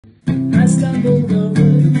I stumbled over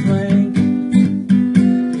the plank.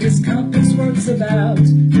 This compass works about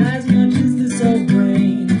as much as this old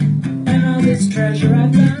brain. And all this treasure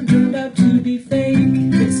I found turned out to be fake.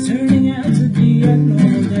 It's turning out to be a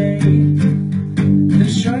normal day. The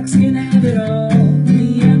sharks can have it all.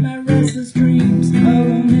 Me and my restless dreams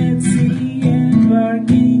alone at sea,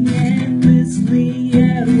 embarking endlessly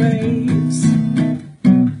at waves.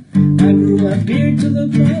 I grew up here to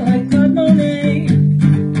look more like Claude Monet.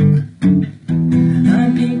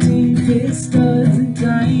 I'm painting fish studs and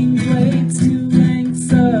tying plates to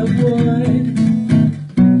lengths of wood.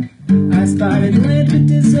 I spotted land but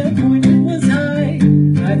disappointment was high.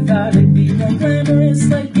 I thought it'd be more glamorous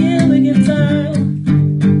like Gilligan's Isle.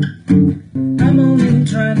 I'm only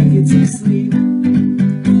trying to get some sleep,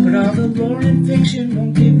 but all the lore and fiction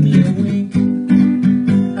won't give me a wink.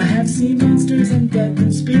 I have seen monsters and death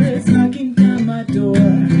and spirits knocking down my door,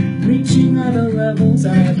 reaching all the levels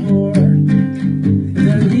I abhor.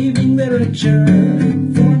 They're leaving literature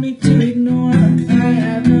for me to ignore. I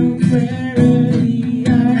have no clarity,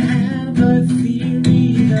 I have a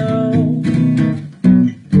theory though.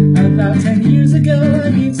 About 10 years ago I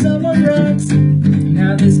gave someone rocks.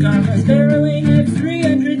 Now this karma's barreling